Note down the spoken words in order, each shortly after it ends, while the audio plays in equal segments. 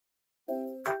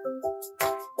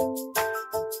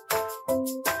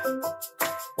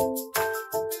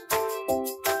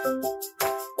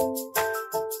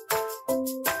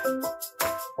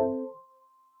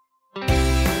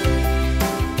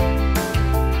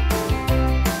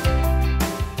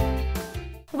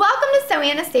Sew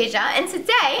Anastasia, and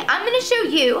today I'm going to show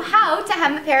you how to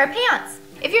hem a pair of pants.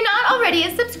 If you're not already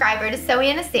a subscriber to Sew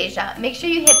Anastasia, make sure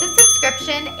you hit the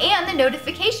subscription and the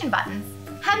notification buttons.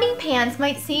 Hemming pants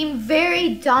might seem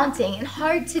very daunting and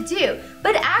hard to do,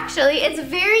 but actually it's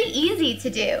very easy to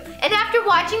do. And after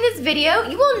watching this video,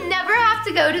 you will never have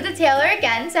to go to the tailor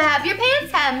again to have your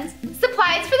pants hemmed.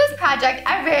 Supplies for this project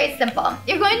are very simple.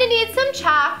 You're going to need some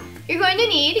chalk, you're going to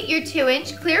need your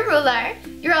 2-inch clear ruler,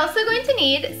 you're also going to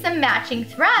need some matching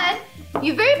thread,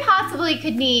 you very possibly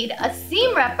could need a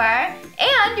seam ripper,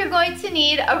 and you're going to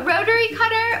need a rotary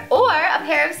cutter or a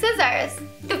pair of scissors.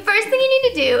 The first thing you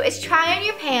need to do is try on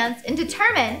your pants and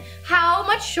determine how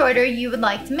much shorter you would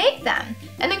like to make them.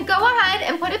 And then go ahead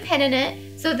and put a pin in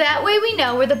it so that way we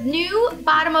know where the new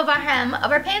bottom of our hem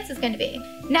of our pants is going to be.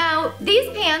 Now, these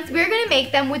pants, we're going to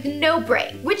make them with no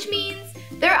break, which means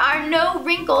there are no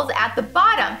wrinkles at the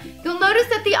bottom. You'll notice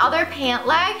that the other pant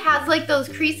leg has like those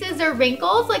creases or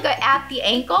wrinkles like at the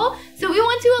ankle. So we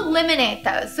want to eliminate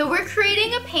those. So we're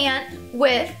creating a pant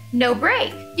with no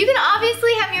break. You can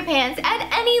obviously hem your pants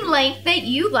at any length that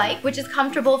you like, which is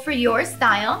comfortable for your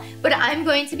style, but I'm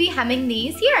going to be hemming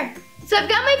these here. So I've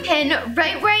got my pin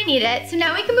right where I need it, so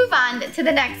now we can move on to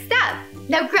the next step.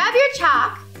 Now grab your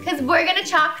chalk, because we're gonna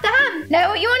chalk the hem. Now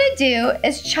what you wanna do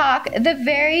is chalk the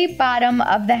very bottom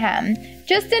of the hem,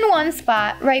 just in one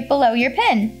spot right below your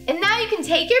pin. And now you can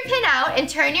take your pin out and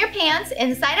turn your pants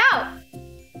inside out.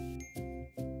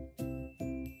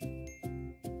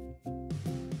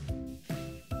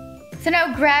 So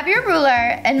now grab your ruler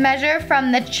and measure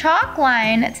from the chalk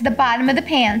line to the bottom of the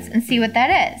pants and see what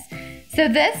that is. So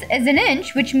this is 1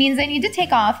 inch, which means I need to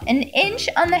take off 1 inch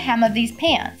on the hem of these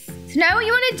pants. So now what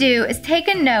you want to do is take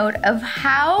a note of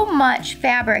how much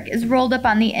fabric is rolled up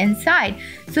on the inside.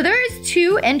 So there is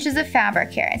 2 inches of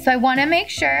fabric here. So I want to make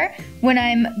sure when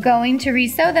I'm going to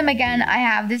resew them again, I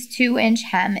have this 2-inch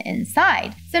hem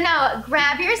inside. So now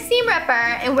grab your seam ripper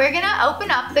and we're going to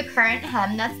open up the current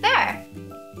hem that's there.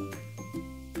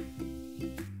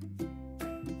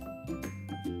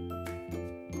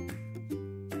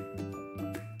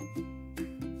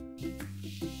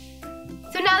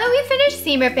 So now that we finished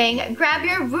seam ripping, grab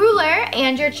your ruler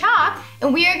and your chalk,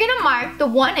 and we are going to mark the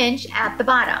 1 inch at the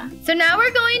bottom. So now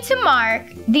we're going to mark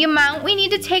the amount we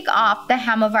need to take off the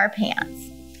hem of our pants.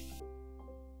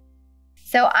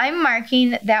 So I'm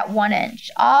marking that 1 inch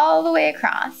all the way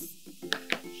across.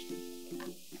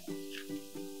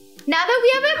 Now that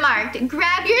we have it marked,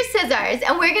 grab your scissors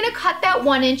and we're going to cut that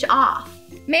 1 inch off.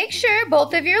 Make sure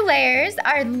both of your layers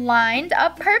are lined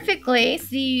up perfectly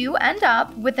so you end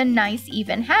up with a nice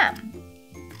even hem.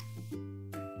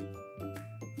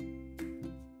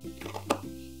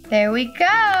 There we go.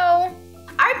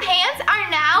 Our pants are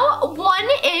now 1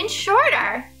 inch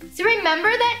shorter. So remember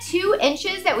that 2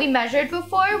 inches that we measured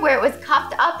before where it was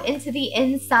cuffed up into the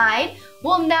inside?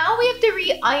 Well, now we have to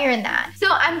re-iron that. So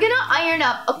I'm gonna iron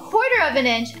up 1/4 of an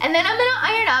inch, and then I'm gonna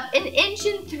iron up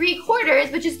 1 3/4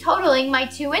 inches, which is totaling my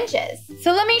 2 inches.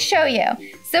 So let me show you.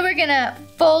 So we're gonna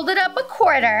fold it up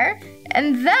 1/4,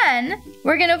 and then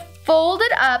we're gonna fold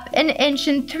it up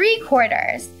 1 3/4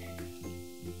 inches.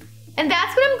 And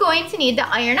that's what I'm going to need to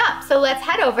iron up. So let's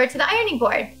head over to the ironing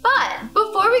board. But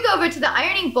before we go over to the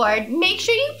ironing board, make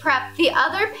sure you prep the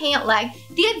other pant leg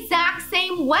the exact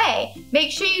same way.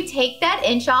 Make sure you take that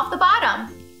inch off the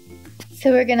bottom.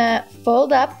 So we're gonna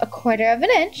fold up 1/4 of an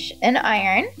inch and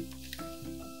iron.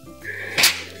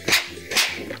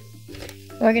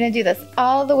 We're gonna do this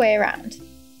all the way around.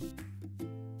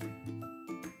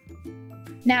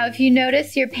 Now, if you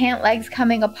notice your pant legs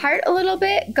coming apart a little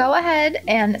bit, go ahead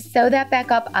and sew that back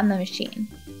up on the machine.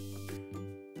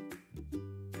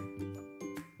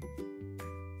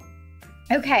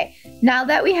 Okay, now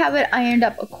that we have it ironed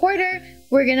up 1/4,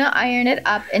 we're gonna iron it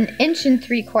up 1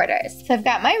 3/4 inches. So I've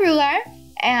got my ruler,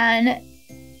 and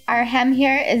our hem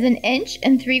here is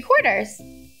 1 3/4 inches.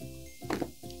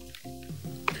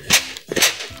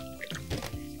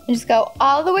 And just go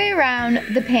all the way around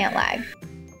the pant leg.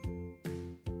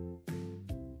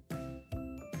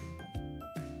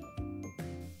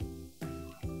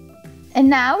 And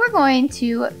now we're going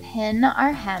to pin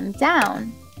our hem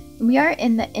down. We are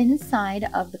in the inside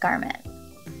of the garment.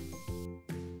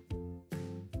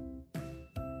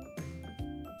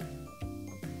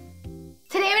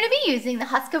 Today I'm going to be using the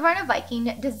Husqvarna Viking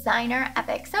Designer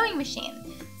Epic Sewing Machine.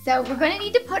 So we're going to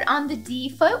need to put on the D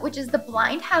foot, which is the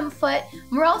blind hem foot.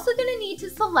 We're also going to need to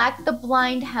select the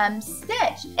blind hem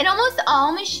stitch. And almost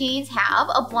all machines have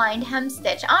a blind hem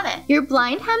stitch on it. Your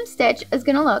blind hem stitch is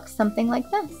going to look something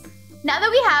like this. Now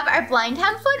that we have our blind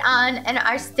hem foot on and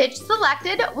our stitch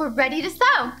selected, we're ready to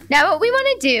sew. Now what we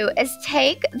want to do is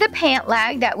take the pant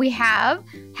leg that we have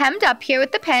hemmed up here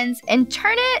with the pins and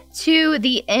turn it to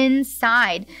the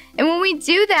inside. And when we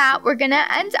do that, we're going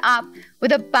to end up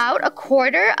with about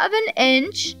 1/4 of an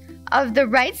inch of the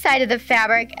right side of the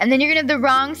fabric, and then you're going to have the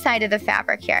wrong side of the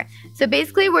fabric here. So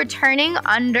basically we're turning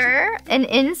under and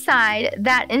inside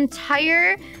that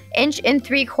entire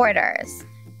 1.75 inches.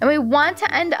 And we want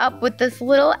to end up with this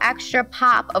little extra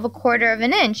pop of 1/4 of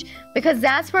an inch because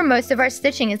that's where most of our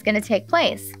stitching is going to take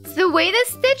place. So the way this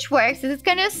stitch works is it's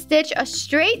going to stitch a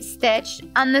straight stitch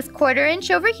on this 1/4 inch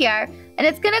over here, and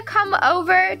it's going to come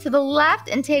over to the left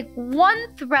and take one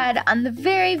thread on the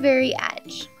very, very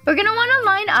edge. We're going to want to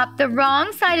line up the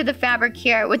wrong side of the fabric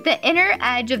here with the inner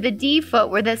edge of the D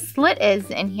foot where the slit is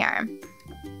in here.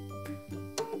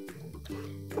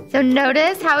 So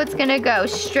notice how it's going to go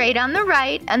straight on the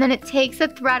right and then it takes a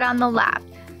thread on the left.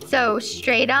 So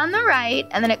straight on the right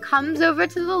and then it comes over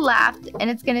to the left and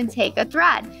it's going to take a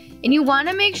thread. And you want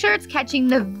to make sure it's catching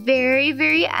the very,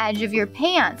 very edge of your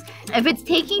pants. If it's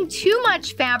taking too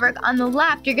much fabric on the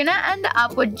left, you're going to end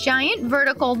up with giant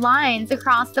vertical lines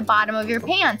across the bottom of your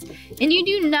pants. And you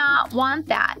do not want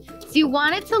that. So you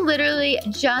want it to literally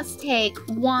just take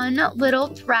one little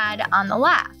thread on the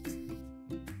left.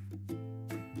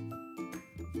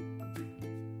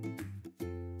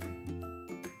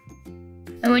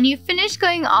 And when you finish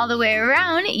going all the way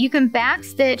around, you can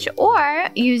backstitch or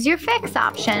use your fix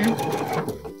option.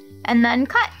 And then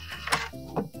cut.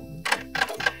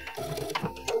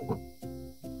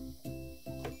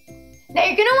 Now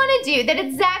you're gonna wanna do that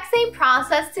exact same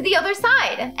process to the other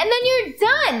side. And then you're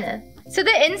done. So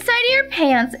the inside of your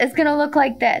pants is gonna look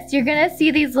like this. You're gonna see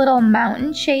these little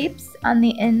mountain shapes on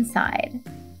the inside.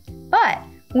 But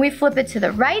when we flip it to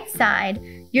the right side,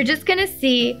 you're just gonna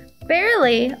see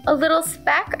barely a little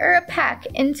speck or a peck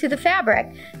into the fabric,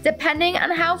 depending on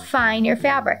how fine your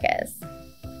fabric is.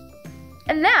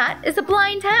 And that is a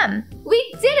blind hem. We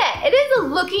did it! It is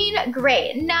looking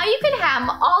great. Now you can hem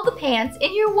all the pants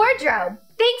in your wardrobe.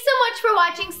 Thanks so much for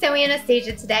watching Sewing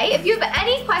Anastasia today. If you have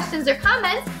any questions or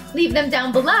comments, leave them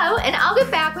down below and I'll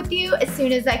get back with you as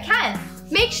soon as I can.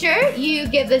 Make sure you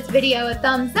give this video a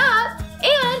thumbs up.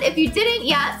 And if you didn't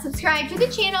yet, subscribe to the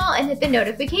channel and hit the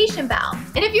notification bell.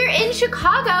 And if you're in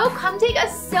Chicago, come take a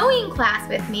sewing class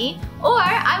with me, or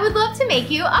I would love to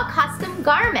make you a custom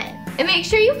garment. And make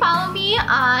sure you follow me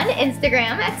on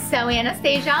Instagram at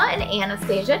 @SewingAnastasia and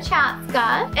Anastasia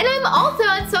Chatzka. And I'm also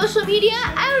on social media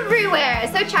everywhere,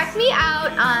 so check me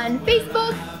out on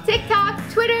Facebook, TikTok,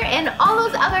 Twitter, and all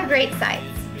those other great sites.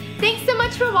 Thanks so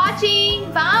much for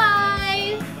watching. Bye!